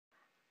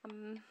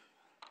Um,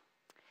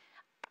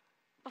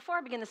 Before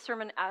I begin the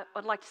sermon, I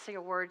would like to say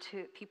a word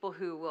to people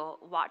who will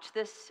watch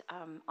this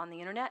on the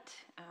internet.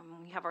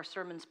 We have our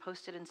sermons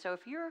posted, and so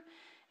if you're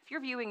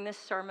viewing this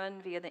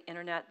sermon via the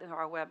internet or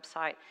our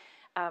website,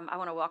 I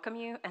want to welcome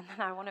you, and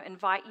then I want to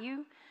invite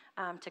you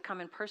to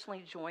come and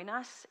personally join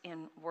us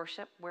in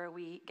worship where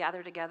we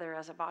gather together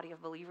as a body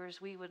of believers.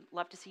 We would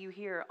love to see you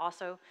here.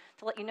 Also,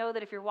 to let you know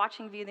that if you're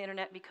watching via the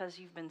internet because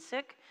you've been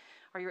sick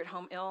or you're at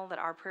home ill, that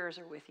our prayers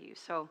are with you.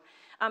 So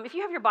if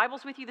you have your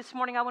Bibles with you this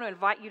morning, I want to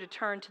invite you to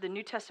turn to the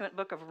New Testament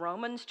book of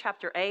Romans,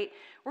 chapter 8.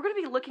 We're going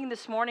to be looking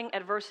this morning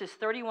at verses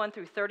 31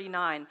 through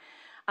 39.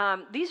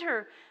 These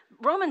are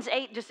Romans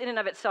 8, just in and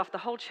of itself. The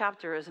whole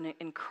chapter is an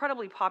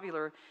incredibly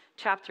popular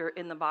chapter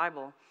in the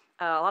Bible.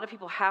 A lot of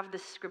people have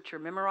this scripture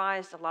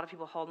memorized. A lot of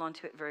people hold on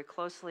to it very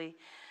closely.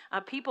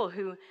 People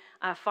who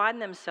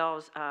find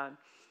themselves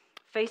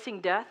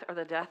facing death or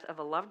the death of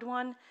a loved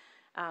one,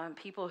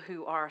 people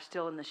who are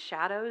still in the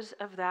shadows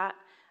of that,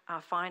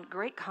 find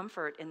great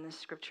comfort in this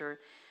scripture.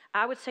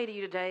 I would say to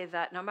you today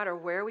that no matter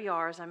where we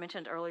are, as I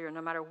mentioned earlier,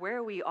 no matter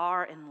where we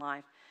are in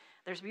life,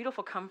 there's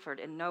beautiful comfort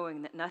in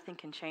knowing that nothing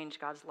can change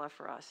God's love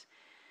for us.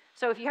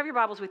 So if you have your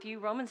Bibles with you,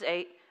 Romans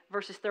 8,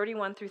 verses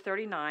 31 through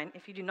 39.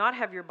 If you do not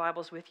have your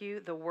Bibles with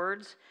you, the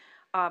words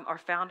are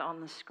found on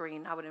the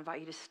screen. I would invite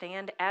you to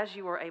stand as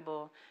you are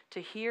able to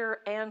hear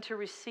and to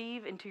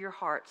receive into your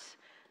hearts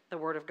the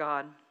Word of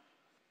God.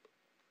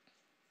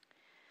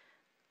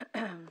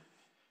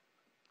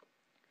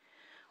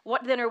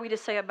 What then are we to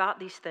say about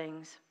these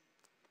things?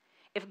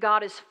 If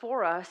God is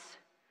for us,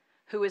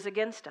 who is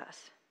against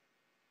us?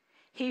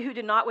 He who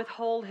did not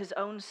withhold his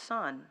own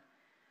Son,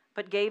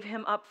 but gave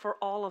him up for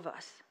all of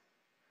us,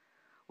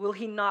 will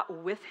he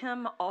not with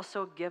him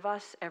also give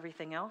us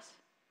everything else?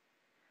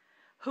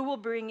 Who will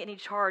bring any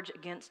charge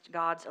against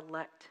God's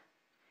elect?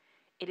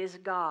 It is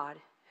God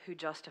who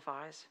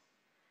justifies.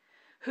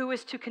 Who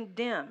is to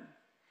condemn?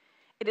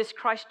 It is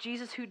Christ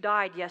Jesus who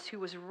died, yes, who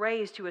was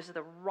raised, who is at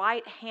the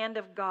right hand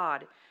of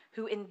God,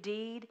 who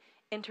indeed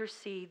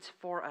intercedes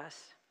for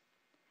us.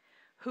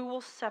 Who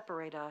will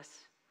separate us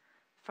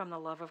from the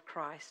love of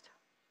Christ?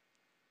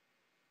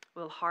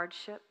 Will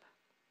hardship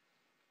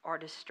or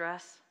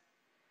distress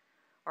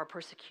or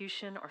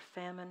persecution or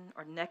famine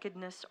or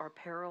nakedness or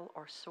peril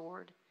or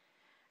sword?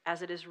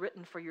 As it is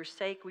written, for your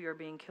sake we are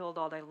being killed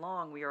all day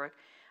long. We are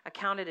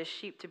accounted as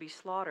sheep to be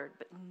slaughtered.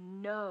 But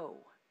no,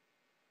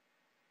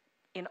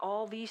 in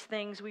all these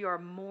things we are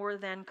more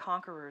than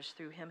conquerors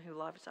through him who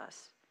loves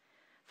us.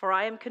 For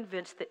I am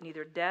convinced that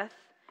neither death,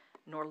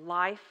 nor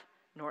life,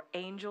 nor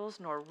angels,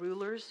 nor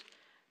rulers,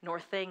 nor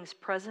things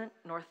present,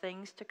 nor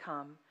things to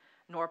come,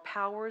 nor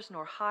powers,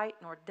 nor height,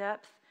 nor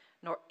depth,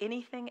 nor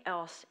anything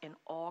else in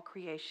all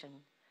creation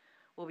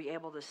will be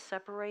able to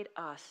separate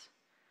us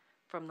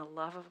from the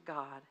love of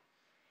God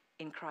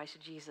in Christ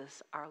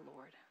Jesus our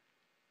Lord.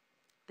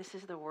 This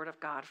is the word of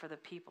God for the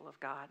people of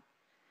God.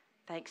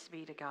 Thanks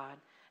be to God.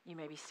 You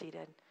may be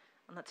seated,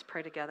 and let's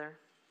pray together.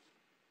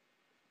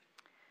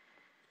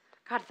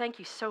 God, thank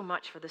you so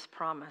much for this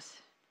promise.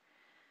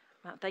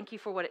 Thank you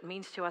for what it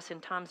means to us in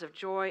times of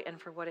joy and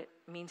for what it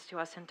means to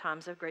us in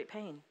times of great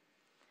pain.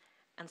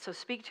 And so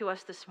speak to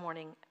us this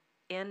morning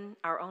in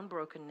our own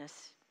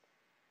brokenness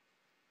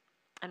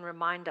and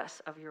remind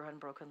us of your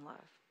unbroken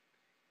love.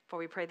 For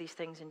we pray these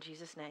things in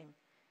Jesus' name.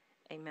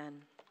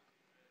 Amen.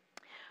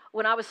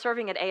 When I was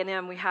serving at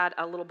A&M, we had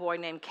a little boy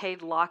named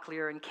Cade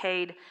Locklear, and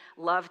Cade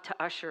loved to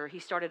usher. He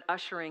started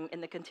ushering in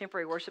the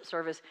contemporary worship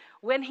service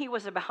when he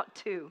was about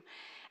 2.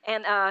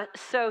 And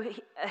so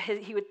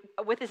he would,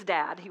 with his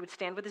dad, he would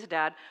stand with his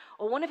dad.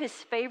 Well, one of his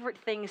favorite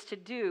things to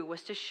do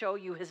was to show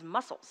you his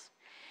muscles.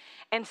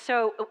 And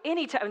so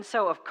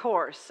of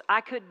course, I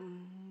could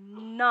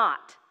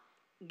not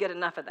get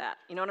enough of that.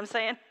 You know what I'm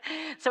saying?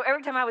 So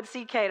every time I would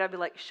see Cade, I'd be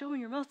like, show me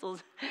your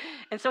muscles.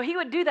 And so he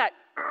would do that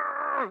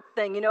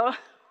thing, you know.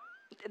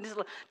 And his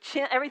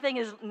chin, everything,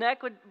 his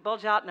neck would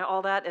bulge out and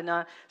all that.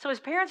 And so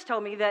his parents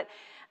told me that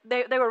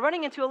they were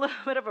running into a little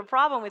bit of a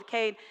problem with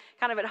Cade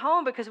kind of at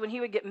home, because when he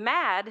would get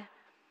mad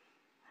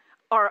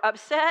or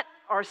upset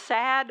or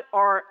sad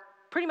or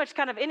pretty much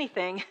kind of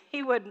anything,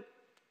 he would,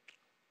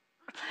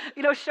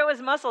 you know, show his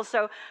muscles.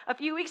 So a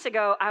few weeks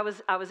ago, I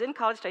was in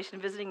College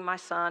Station visiting my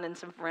son and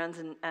some friends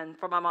and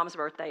for my mom's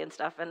birthday and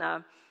stuff. And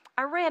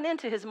I ran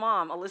into his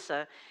mom,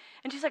 Alyssa,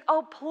 and she's like,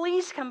 oh,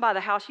 please come by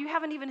the house. You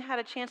haven't even had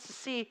a chance to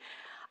see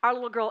our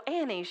little girl,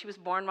 Annie. She was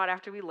born right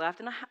after we left,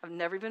 and I've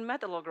never even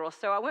met the little girl.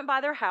 So I went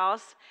by their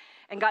house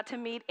and got to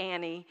meet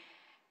Annie,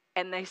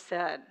 and they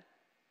said,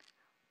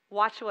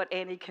 watch what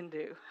Annie can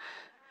do.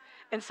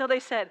 And so they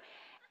said,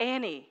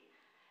 Annie,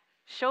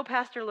 show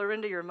Pastor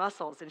Laurinda your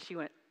muscles. And she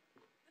went,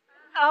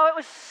 oh, it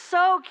was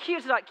so cute.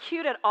 It's not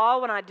cute at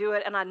all when I do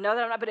it, and I know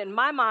that I'm not, but in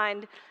my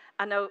mind,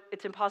 I know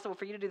it's impossible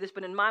for you to do this,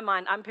 but in my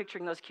mind, I'm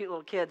picturing those cute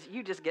little kids.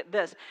 You just get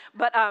this.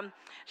 But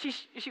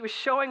she was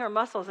showing her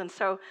muscles, and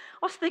so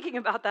I was thinking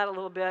about that a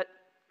little bit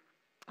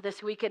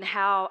this week, and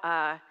how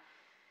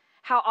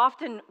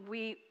often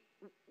we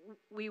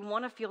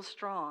want to feel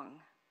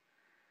strong.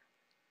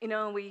 You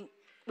know, we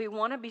We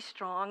want to be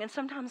strong, and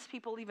sometimes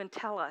people even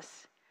tell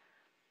us,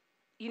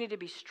 you need to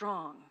be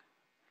strong.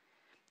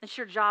 It's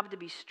your job to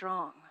be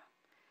strong.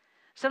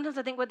 Sometimes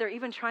I think what they're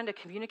even trying to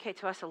communicate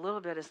to us a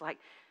little bit is like,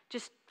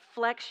 just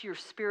flex your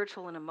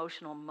spiritual and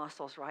emotional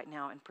muscles right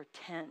now and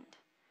pretend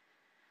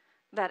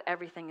that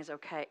everything is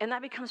okay. And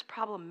that becomes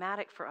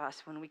problematic for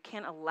us when we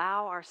can't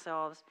allow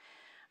ourselves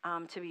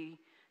to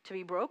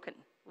be broken.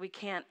 We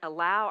can't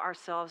allow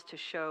ourselves to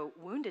show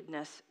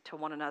woundedness to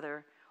one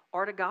another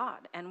or to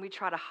God. And we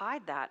try to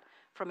hide that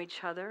from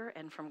each other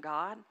and from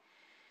God.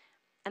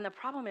 And the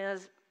problem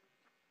is,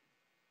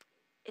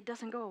 it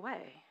doesn't go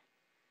away.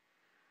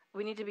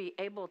 We need to be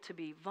able to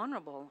be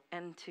vulnerable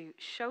and to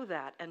show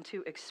that and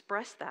to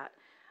express that.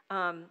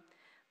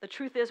 The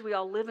truth is, we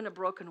all live in a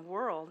broken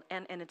world,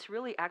 and it's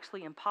really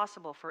actually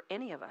impossible for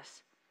any of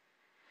us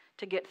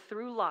to get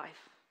through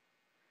life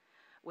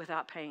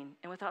without pain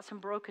and without some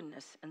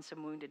brokenness and some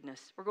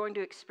woundedness. We're going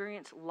to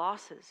experience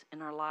losses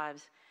in our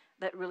lives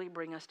that really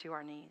bring us to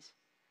our knees.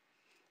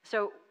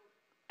 So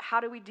how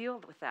do we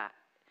deal with that?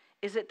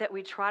 Is it that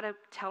we try to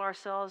tell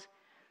ourselves,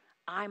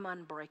 I'm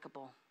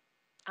unbreakable.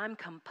 I'm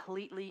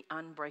completely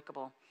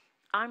unbreakable.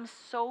 I'm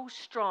so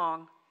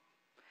strong,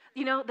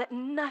 that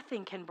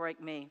nothing can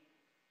break me.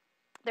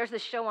 There's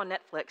this show on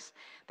Netflix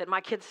that my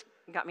kids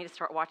got me to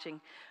start watching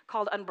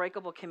called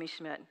Unbreakable, Kimmy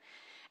Schmidt.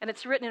 And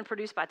it's written and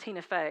produced by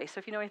Tina Fey. So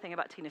if you know anything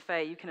about Tina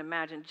Fey, you can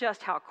imagine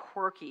just how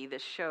quirky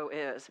this show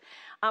is.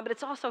 But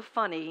it's also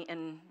funny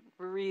and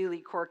really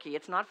quirky.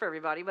 It's not for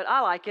everybody, but I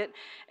like it.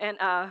 And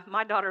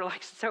my daughter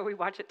likes it, so we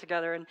watch it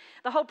together. And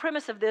the whole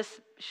premise of this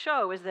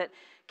show is that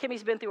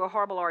Kimmy's been through a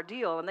horrible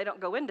ordeal, and they don't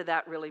go into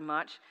that really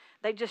much.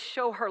 They just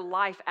show her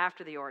life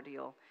after the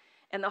ordeal.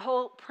 And the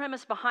whole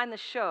premise behind the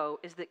show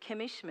is that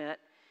Kimmy Schmidt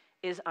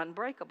is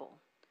unbreakable.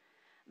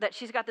 That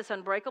she's got this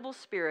unbreakable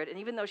spirit, and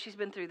even though she's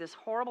been through this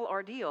horrible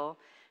ordeal,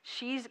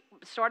 she's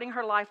starting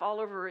her life all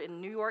over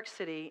in New York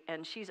City,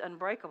 and she's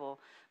unbreakable.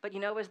 But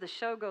as the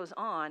show goes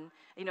on,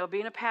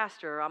 being a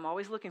pastor, I'm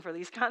always looking for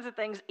these kinds of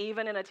things,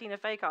 even in a Tina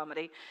Fey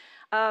comedy,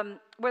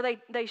 where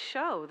they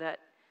show that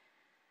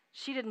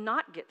she did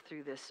not get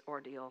through this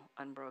ordeal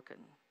unbroken.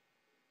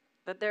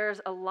 That there's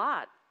a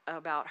lot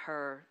about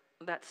her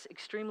that's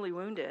extremely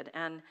wounded,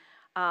 and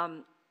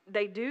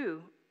they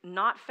do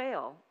not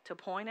fail to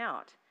point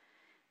out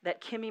that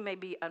Kimmy may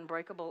be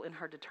unbreakable in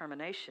her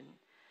determination,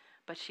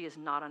 but she is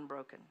not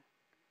unbroken.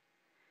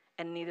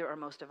 And neither are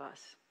most of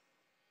us.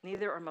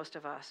 Neither are most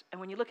of us.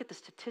 And when you look at the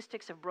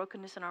statistics of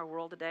brokenness in our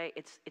world today,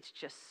 it's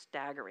just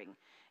staggering.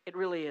 It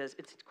really is.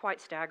 It's quite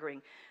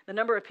staggering. The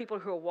number of people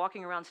who are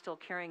walking around still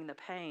carrying the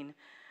pain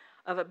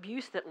of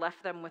abuse that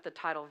left them with the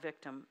title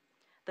victim.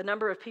 The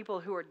number of people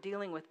who are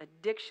dealing with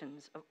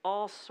addictions of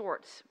all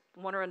sorts,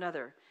 one or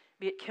another,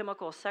 be it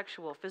chemical,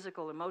 sexual,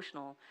 physical,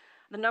 emotional.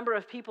 The number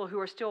of people who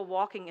are still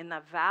walking in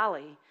the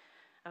valley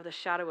of the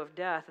shadow of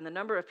death, and the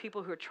number of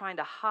people who are trying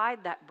to hide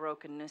that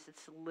brokenness,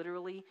 it's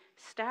literally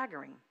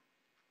staggering.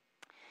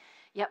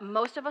 Yet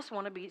most of us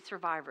want to be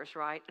survivors,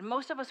 right? And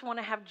most of us want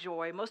to have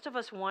joy. Most of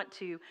us want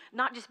to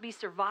not just be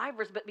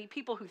survivors, but be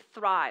people who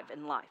thrive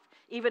in life,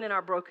 even in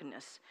our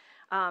brokenness.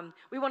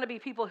 We want to be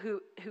people who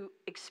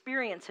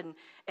experience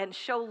and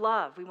show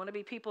love. We want to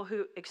be people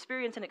who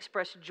experience and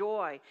express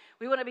joy.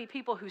 We want to be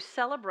people who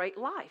celebrate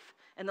life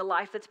and the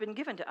life that's been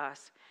given to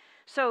us.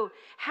 So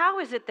how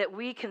is it that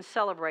we can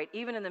celebrate,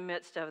 even in the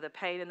midst of the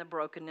pain and the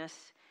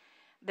brokenness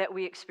that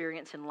we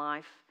experience in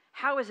life?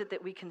 How is it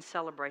that we can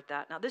celebrate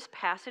that? Now, this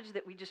passage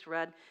that we just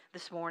read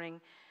this morning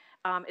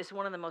is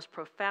one of the most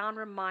profound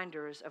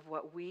reminders of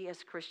what we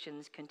as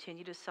Christians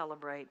continue to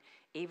celebrate,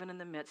 even in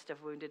the midst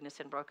of woundedness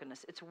and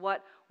brokenness. It's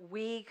what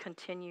we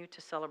continue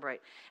to celebrate.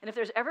 And if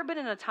there's ever been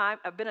a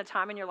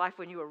time in your life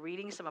when you were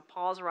reading some of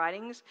Paul's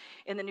writings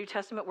in the New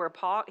Testament, where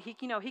Paul, he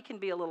can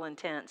be a little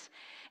intense.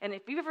 And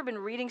if you've ever been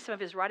reading some of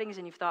his writings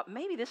and you've thought,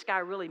 maybe this guy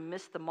really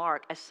missed the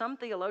mark, as some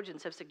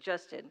theologians have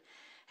suggested,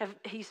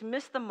 he's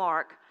missed the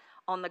mark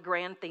on the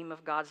grand theme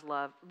of God's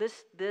love,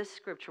 this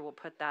scripture will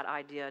put that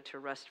idea to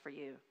rest for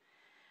you.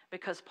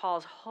 Because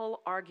Paul's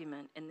whole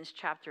argument in this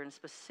chapter, and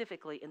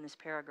specifically in this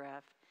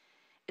paragraph,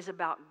 is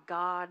about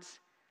God's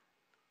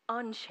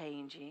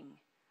unchanging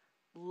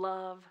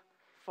love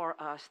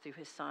for us through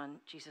his Son,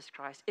 Jesus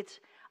Christ. It's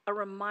a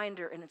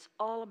reminder, and it's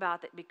all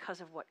about that because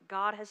of what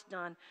God has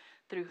done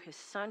through his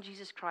Son,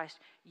 Jesus Christ,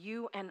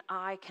 you and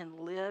I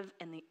can live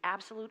in the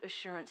absolute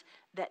assurance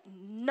that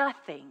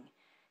nothing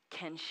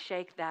can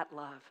shake that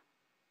love.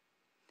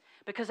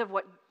 Because of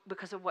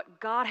what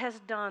God has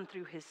done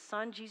through his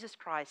Son, Jesus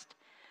Christ,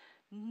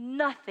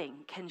 nothing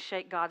can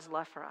shake God's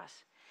love for us.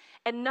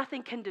 And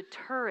nothing can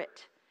deter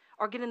it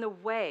or get in the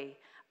way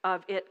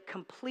of it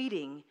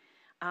completing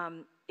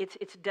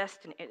its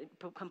destiny,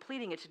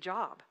 completing its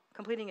job.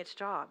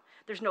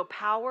 There's no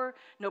power,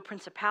 no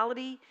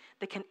principality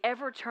that can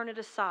ever turn it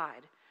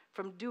aside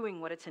from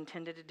doing what it's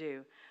intended to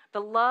do.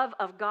 The love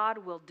of God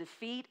will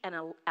defeat and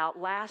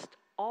outlast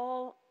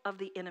all of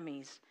the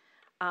enemies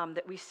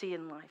that we see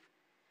in life,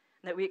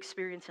 that we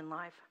experience in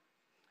life.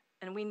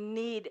 And we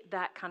need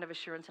that kind of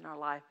assurance in our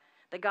life,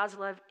 that God's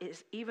love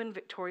is even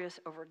victorious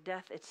over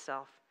death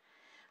itself.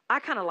 I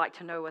kind of like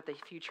to know what the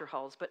future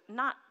holds, but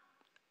not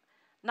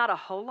a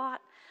whole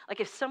lot. Like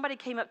if somebody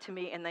came up to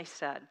me and they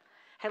said,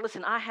 hey,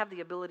 listen, I have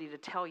the ability to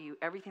tell you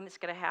everything that's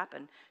going to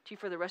happen to you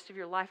for the rest of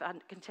your life. I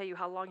can tell you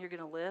how long you're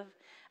going to live.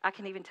 I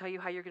can even tell you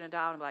how you're going to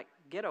die. And I'm like,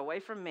 get away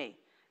from me.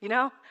 You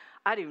know,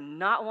 I do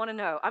not want to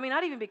know. I mean,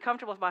 I'd even be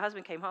comfortable if my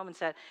husband came home and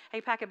said, hey,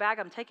 pack a bag,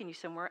 I'm taking you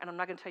somewhere, and I'm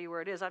not going to tell you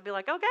where it is. I'd be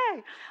like,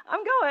 okay, I'm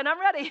going, I'm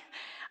ready.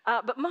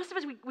 But most of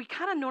us, we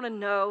kind of want to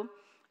know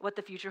what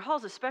the future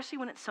holds, especially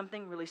when it's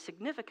something really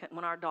significant.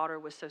 When our daughter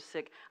was so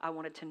sick, I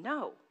wanted to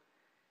know,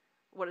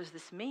 what does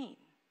this mean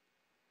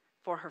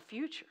for her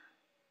future?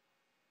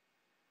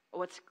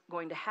 What's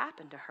going to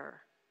happen to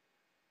her?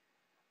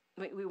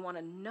 We want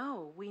to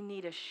know. We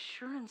need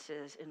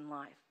assurances in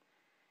life.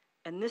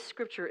 And this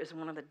scripture is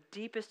one of the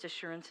deepest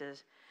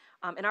assurances.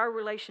 In our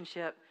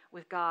relationship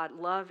with God,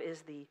 love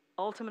is the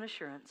ultimate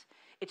assurance.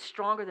 It's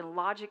stronger than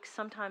logic.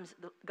 Sometimes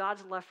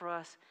God's love for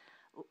us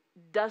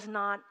does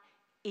not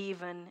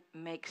even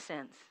make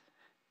sense.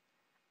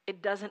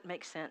 It doesn't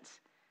make sense.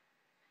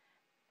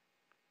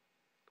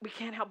 We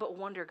can't help but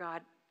wonder,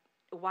 God,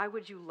 why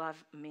would you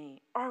love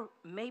me? Or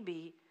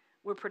maybe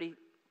we're pretty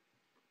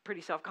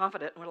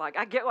self-confident. And we're like,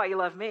 I get why you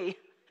love me.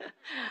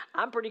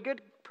 I'm pretty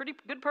good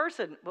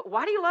person. But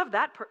why do you love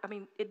that I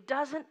mean, it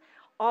doesn't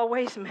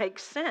always make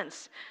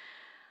sense.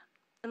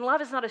 And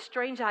love is not a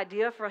strange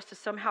idea for us to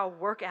somehow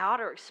work out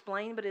or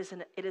explain, but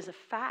it is a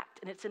fact,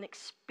 and it's an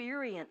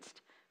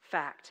experienced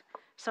fact,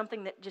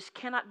 something that just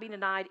cannot be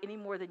denied any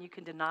more than you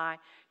can deny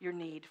your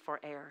need for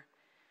air.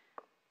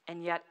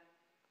 And yet,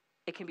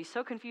 it can be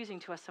so confusing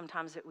to us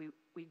sometimes that we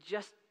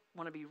just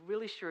want to be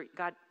really sure,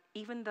 God,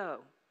 even though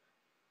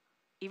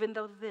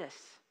this,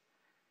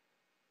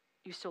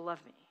 you still love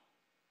me.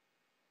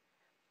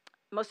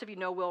 Most of you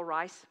know Will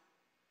Rice.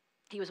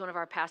 He was one of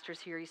our pastors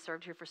here. He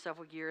served here for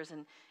several years.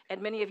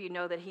 And many of you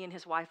know that he and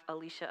his wife,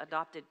 Alicia,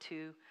 adopted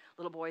 2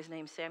 little boys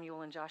named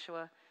Samuel and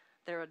Joshua.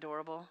 They're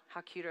adorable.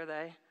 How cute are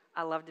they?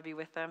 I love to be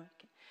with them.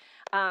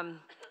 You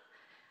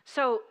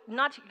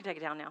can take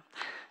it down now.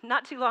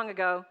 Not too long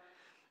ago,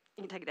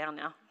 you can take it down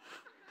now.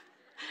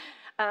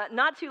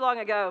 Not too long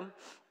ago,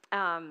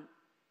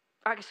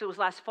 actually it was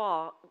last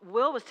fall,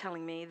 Will was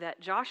telling me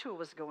that Joshua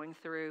was going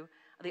through,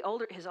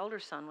 his older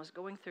son was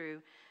going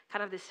through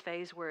kind of this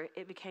phase where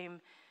it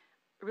became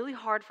really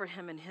hard for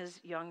him in his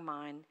young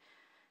mind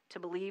to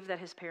believe that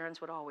his parents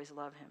would always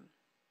love him.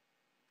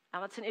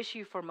 Now, it's an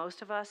issue for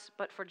most of us,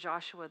 but for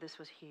Joshua, this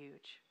was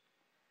huge.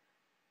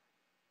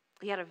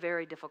 He had a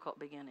very difficult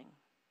beginning.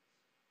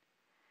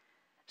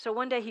 So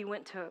one day he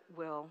went to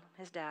Will,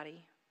 his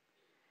daddy,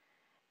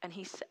 and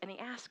he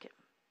asked him,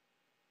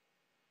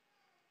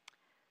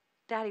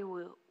 Daddy,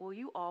 will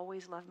you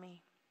always love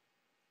me?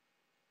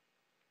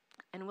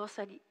 And Will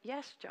said,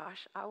 yes,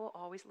 Josh, I will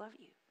always love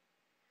you.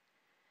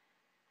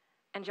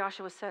 And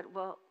Joshua said,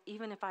 well,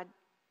 even if I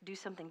do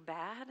something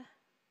bad,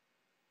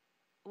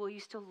 will you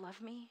still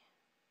love me?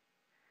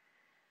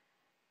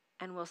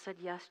 And Will said,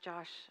 yes,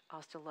 Josh,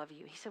 I'll still love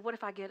you. He said, what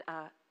if I get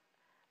a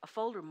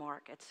folder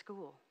mark at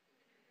school?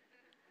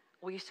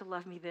 Will you still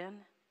love me then?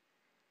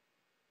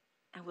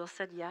 And Will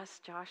said, yes,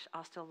 Josh,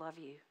 I'll still love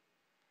you.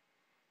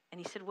 And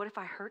he said, what if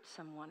I hurt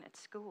someone at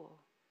school?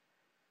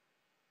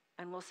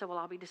 And Will said, well,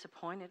 I'll be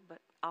disappointed, but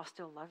I'll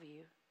still love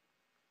you.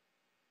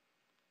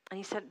 And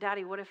he said,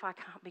 Daddy, what if I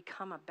can't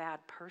become a bad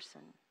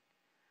person?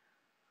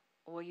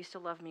 Will you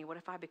still love me? What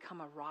if I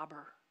become a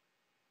robber?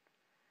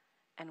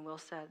 And Will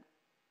said,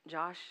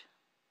 Josh,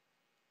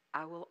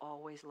 I will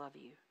always love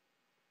you.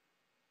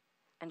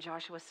 And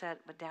Joshua said,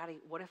 but Daddy,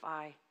 what if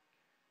I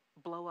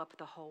blow up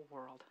the whole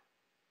world?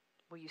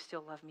 Will you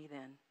still love me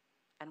then?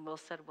 And Will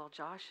said, well,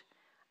 Josh,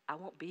 I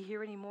won't be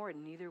here anymore,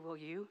 and neither will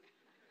you.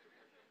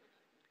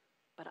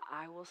 But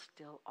I will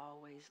still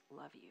always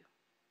love you.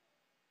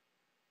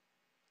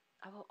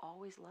 I will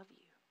always love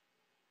you.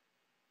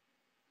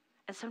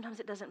 And sometimes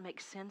it doesn't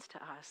make sense to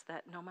us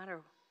that no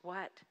matter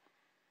what,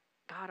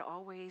 God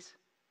always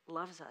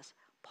loves us.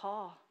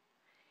 Paul,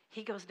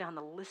 he goes down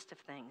the list of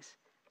things,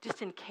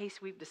 just in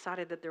case we've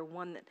decided that there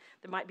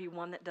might be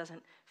one that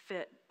doesn't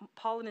fit.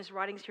 Paul in his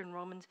writings here in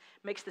Romans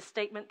makes the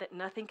statement that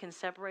nothing can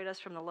separate us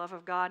from the love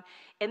of God.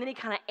 And then he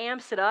kind of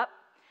amps it up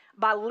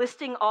by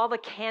listing all the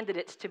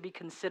candidates to be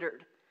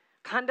considered,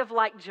 kind of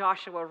like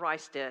Joshua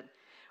Rice did.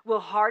 Will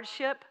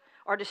hardship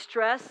or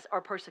distress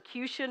or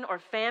persecution or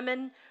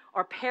famine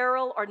or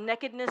peril or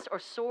nakedness or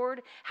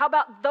sword, how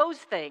about those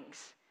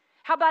things?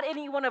 How about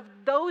any one of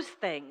those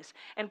things?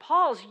 And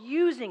Paul's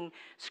using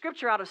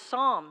scripture out of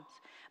Psalms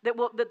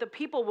that the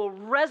people will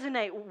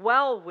resonate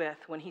well with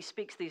when he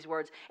speaks these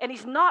words. And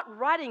he's not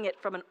writing it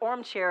from an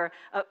armchair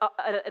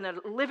in a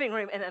living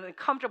room in a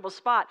comfortable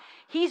spot.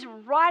 He's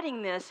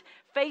writing this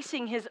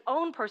facing his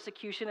own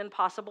persecution and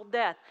possible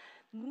death.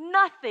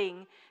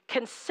 Nothing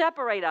can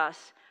separate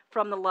us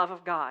from the love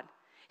of God.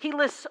 He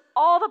lists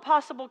all the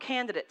possible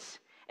candidates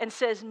and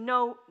says,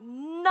 no,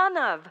 none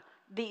of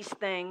these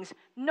things,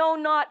 no,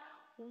 not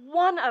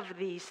one of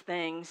these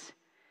things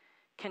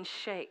can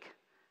shake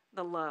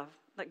the love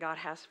that God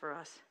has for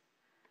us.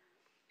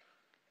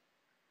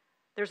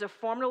 There's a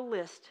formidable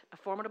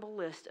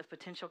list of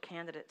potential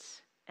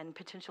candidates and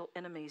potential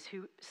enemies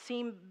who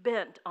seem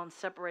bent on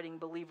separating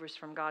believers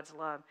from God's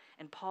love.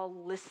 And Paul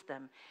lists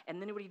them. And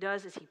then what he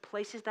does is he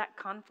places that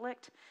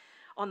conflict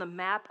on the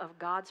map of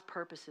God's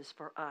purposes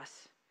for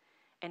us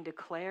and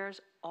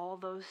declares all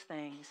those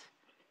things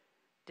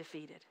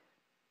defeated.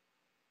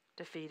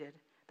 Defeated.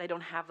 They don't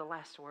have the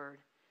last word.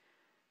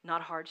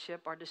 Not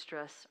hardship or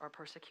distress or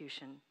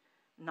persecution.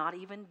 Not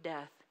even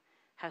death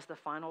has the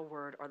final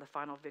word or the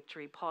final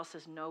victory. Paul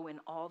says, no, in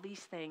all these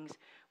things,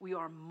 we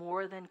are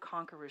more than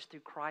conquerors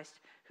through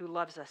Christ who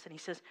loves us. And he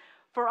says,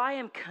 for I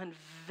am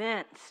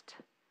convinced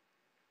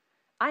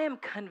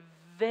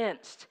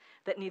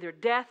that neither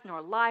death, nor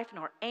life,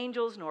 nor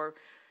angels, nor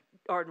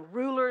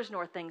rulers,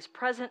 nor things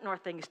present, nor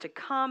things to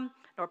come,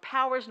 nor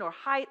powers, nor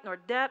height, nor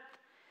depth,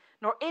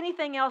 nor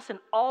anything else in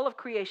all of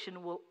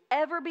creation will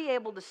ever be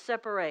able to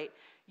separate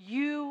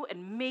you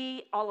and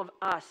me, all of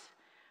us,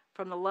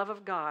 from the love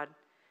of God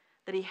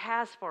that he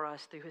has for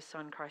us through his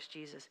son, Christ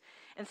Jesus.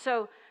 And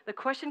so the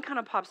question kind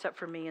of pops up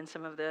for me in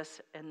some of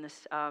this, in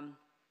this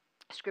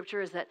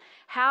scripture, is that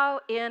how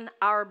in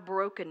our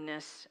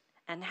brokenness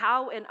and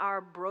how in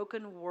our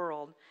broken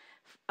world,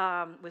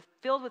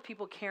 filled with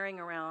people carrying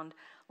around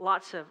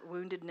lots of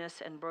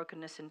woundedness and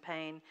brokenness and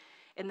pain,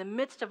 in the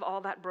midst of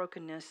all that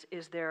brokenness,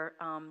 is there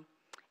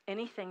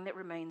anything that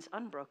remains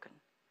unbroken?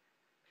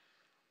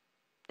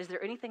 Is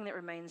there anything that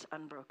remains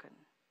unbroken?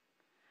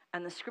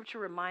 And the scripture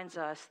reminds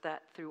us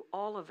that through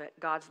all of it,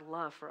 God's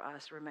love for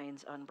us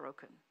remains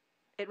unbroken.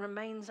 It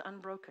remains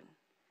unbroken.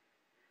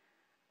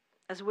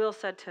 As Will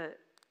said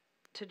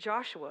to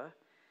Joshua,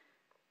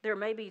 there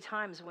may be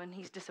times when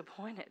he's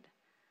disappointed,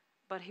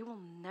 but he will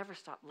never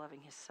stop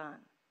loving his son.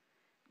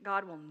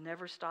 God will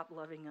never stop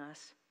loving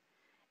us.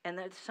 And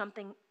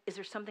is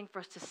there something for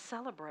us to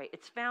celebrate?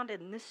 It's found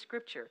in this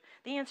scripture.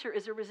 The answer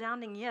is a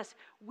resounding yes.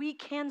 We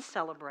can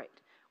celebrate.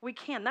 We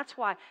can. That's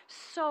why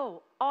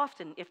so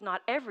often, if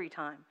not every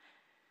time,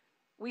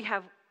 we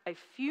have a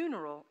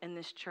funeral in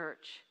this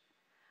church.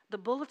 The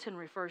bulletin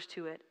refers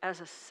to it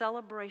as a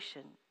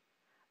celebration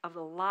of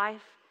the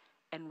life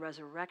and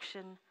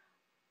resurrection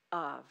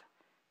of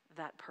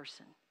that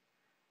person.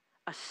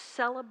 A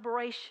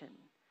celebration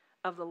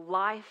of the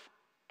life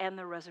and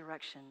the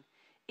resurrection.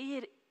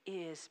 It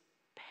is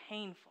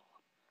painful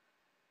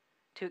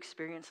to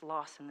experience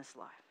loss in this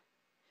life.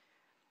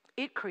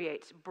 It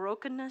creates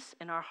brokenness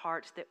in our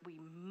hearts that we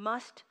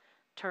must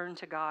turn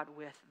to God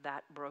with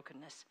that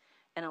brokenness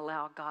and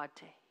allow God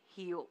to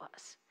heal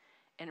us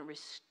and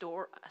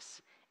restore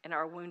us in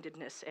our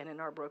woundedness and in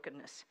our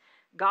brokenness.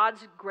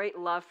 God's great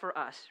love for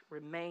us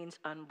remains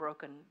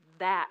unbroken.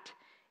 That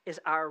is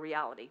our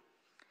reality.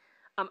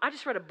 I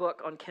just read a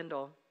book on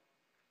Kindle.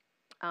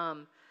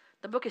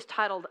 The book is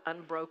titled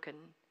Unbroken.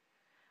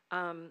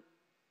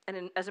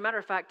 As a matter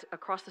of fact,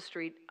 across the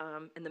street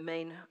in the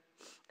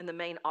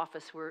main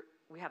office where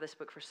we have this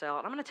book for sale.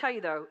 And I'm going to tell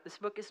you, though, this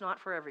book is not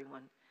for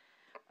everyone.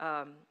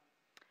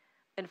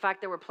 In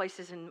fact, there were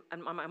places in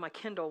my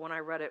Kindle when I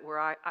read it where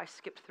I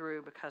skipped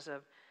through because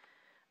of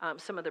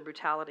some of the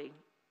brutality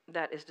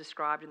that is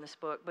described in this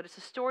book. But it's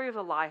a story of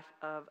the life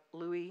of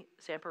Louis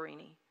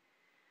Zamperini.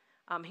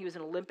 He was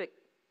an Olympic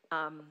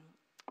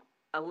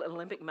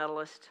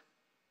medalist.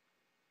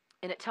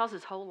 And it tells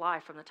his whole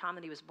life from the time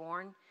that he was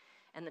born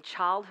and the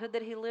childhood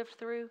that he lived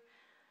through.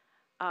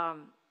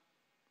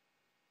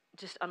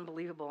 Just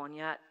unbelievable. And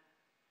yet,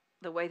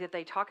 the way that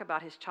they talk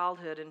about his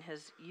childhood and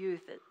his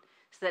youth is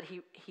that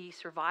he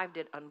survived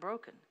it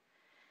unbroken.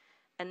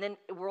 And then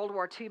World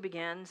War II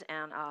begins,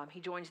 and he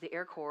joins the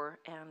Air Corps,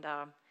 and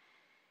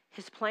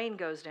his plane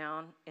goes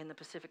down in the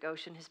Pacific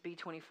Ocean. His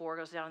B-24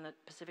 goes down in the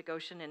Pacific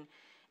Ocean,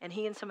 and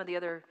he and some of the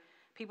other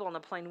people on the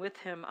plane with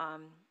him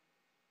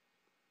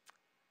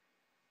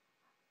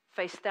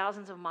face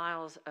thousands of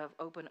miles of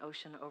open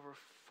ocean over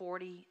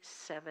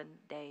 47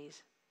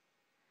 days.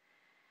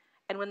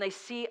 And when they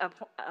see a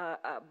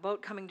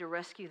boat coming to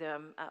rescue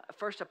them,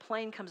 first a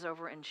plane comes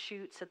over and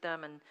shoots at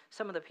them, and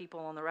some of the people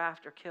on the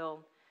raft are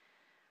killed.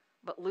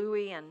 But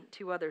Louis and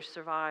two others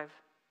survive.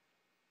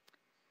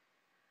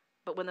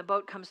 But when the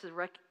boat comes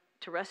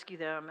to rescue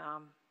them,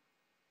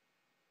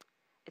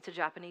 it's a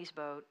Japanese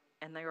boat,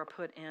 and they are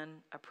put in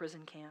a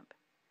prison camp.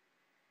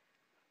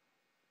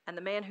 And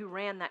the man who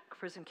ran that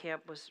prison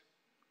camp was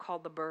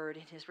called the Bird,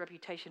 and his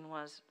reputation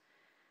was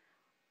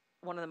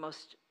one of the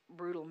most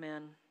brutal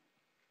men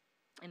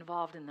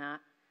involved in that.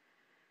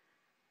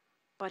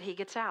 But he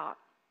gets out,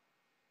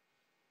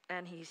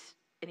 and he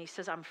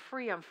says, I'm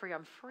free, I'm free,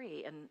 I'm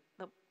free. And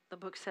the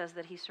book says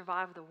that he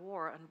survived the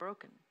war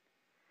unbroken.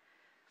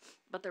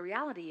 But the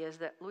reality is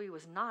that Louis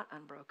was not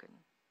unbroken.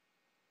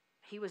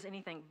 He was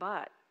anything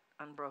but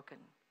unbroken.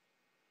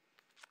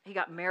 He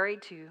got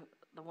married to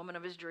the woman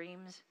of his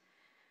dreams,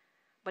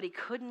 but he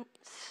couldn't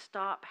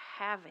stop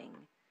having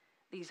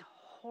these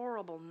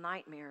horrible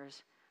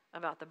nightmares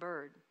about the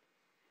Bird,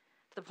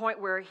 to the point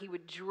where he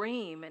would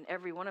dream in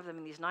every one of them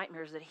in these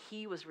nightmares that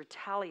he was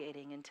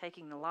retaliating and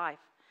taking the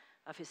life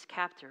of his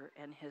captor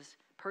and his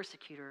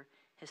persecutor,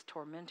 his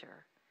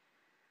tormentor.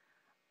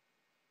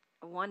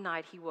 one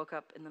night he woke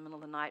up in the middle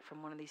of the night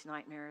from one of these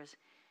nightmares,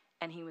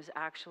 and he was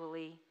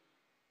actually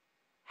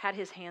had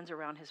his hands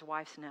around his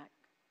wife's neck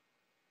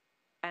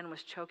and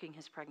was choking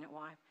his pregnant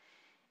wife.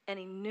 And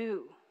he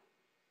knew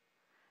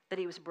that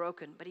he was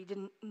broken, but he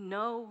didn't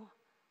know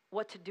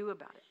what to do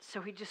about it.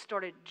 So he just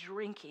started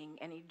drinking,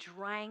 and he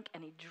drank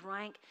and he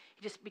drank.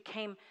 He just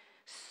became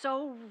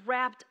so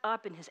wrapped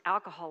up in his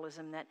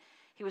alcoholism that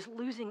he was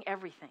losing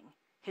everything.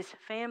 His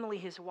family,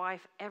 his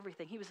wife,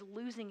 everything. He was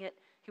losing it.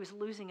 He was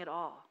losing it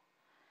all.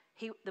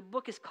 The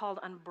book is called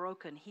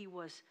Unbroken. He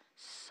was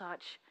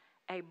such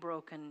a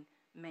broken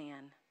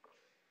man.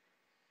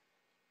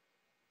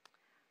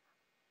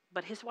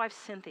 But his wife,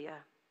 Cynthia,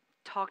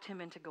 talked him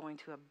into going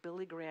to a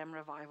Billy Graham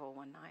revival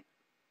one night.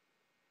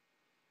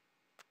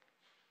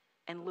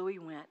 And Louis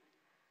went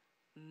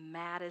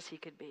mad as he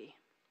could be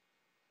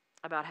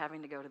about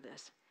having to go to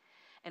this.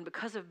 And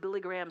because of Billy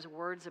Graham's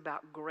words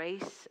about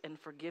grace and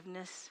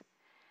forgiveness,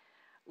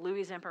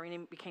 Louis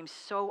Zamperini became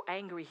so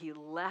angry he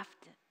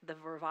left the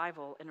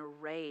revival in a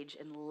rage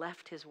and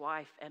left his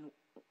wife and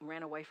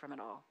ran away from it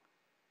all.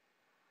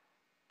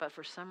 But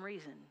for some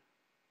reason,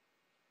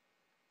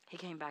 he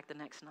came back the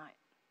next night.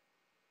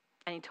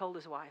 And he told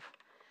his wife,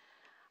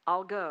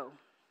 I'll go,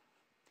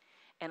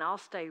 and I'll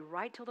stay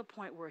right till the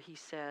point where he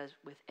says,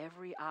 with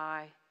every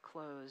eye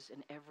closed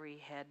and every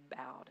head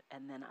bowed,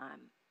 and then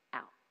I'm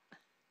out.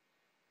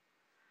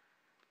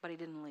 But he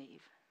didn't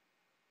leave.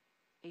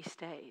 He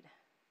stayed.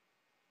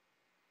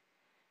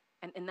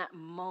 And in that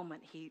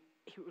moment, he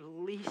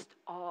released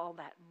all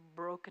that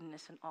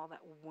brokenness and all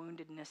that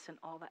woundedness and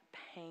all that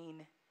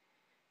pain,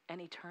 and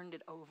he turned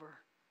it over.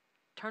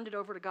 Turned it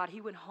over to God.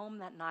 He went home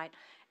that night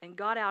and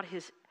got out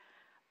his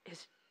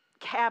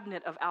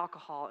cabinet of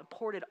alcohol and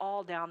poured it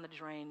all down the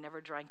drain, never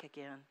drank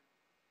again.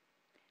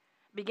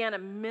 Began a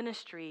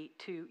ministry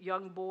to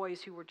young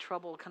boys who were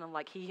troubled, kind of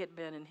like he had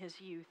been in his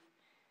youth.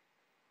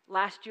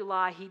 Last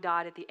July, he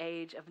died at the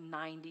age of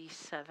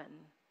 97.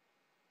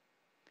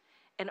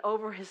 And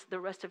over the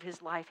rest of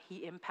his life,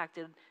 he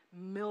impacted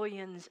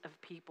millions of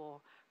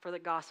people for the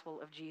gospel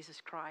of Jesus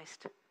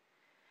Christ.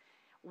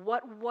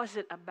 What was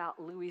it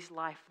about Louis'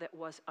 life that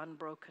was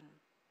unbroken?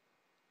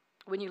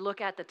 When you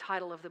look at the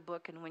title of the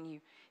book and when you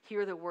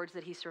hear the words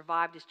that he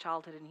survived his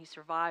childhood and he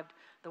survived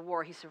the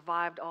war, he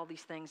survived all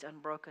these things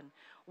unbroken.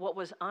 What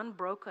was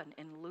unbroken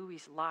in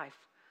Louis'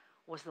 life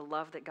was the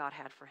love that God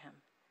had for him.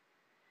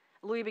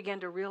 Louis began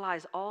to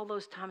realize all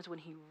those times when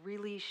he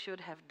really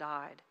should have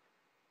died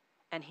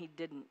and he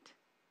didn't,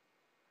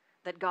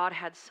 that God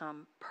had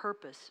some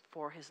purpose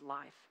for his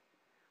life.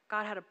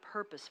 God had a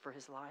purpose for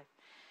his life.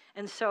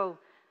 And so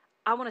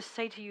I want to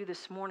say to you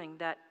this morning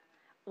that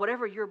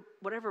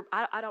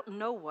I don't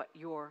know what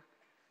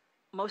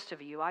most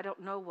of you, I don't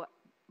know what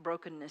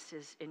brokenness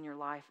is in your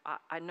life.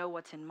 I know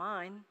what's in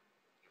mine.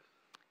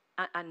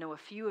 I know a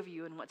few of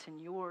you and what's in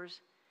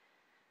yours.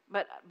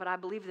 But I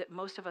believe that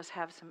most of us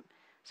have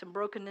some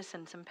brokenness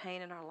and some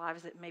pain in our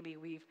lives that maybe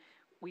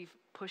we've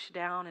pushed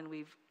down and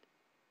we've,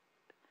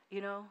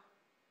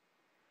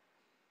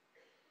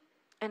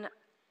 And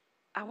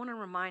I want to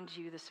remind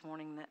you this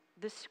morning that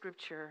this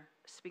scripture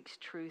speaks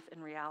truth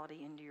and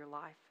reality into your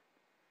life.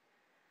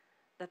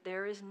 That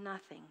there is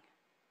nothing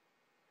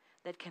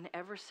that can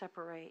ever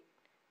separate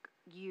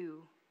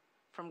you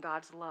from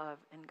God's love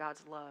and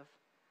God's love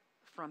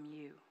from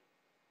you.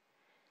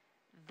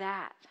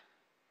 That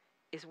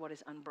is what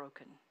is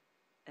unbroken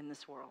in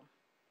this world.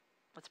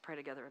 Let's pray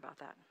together about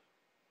that.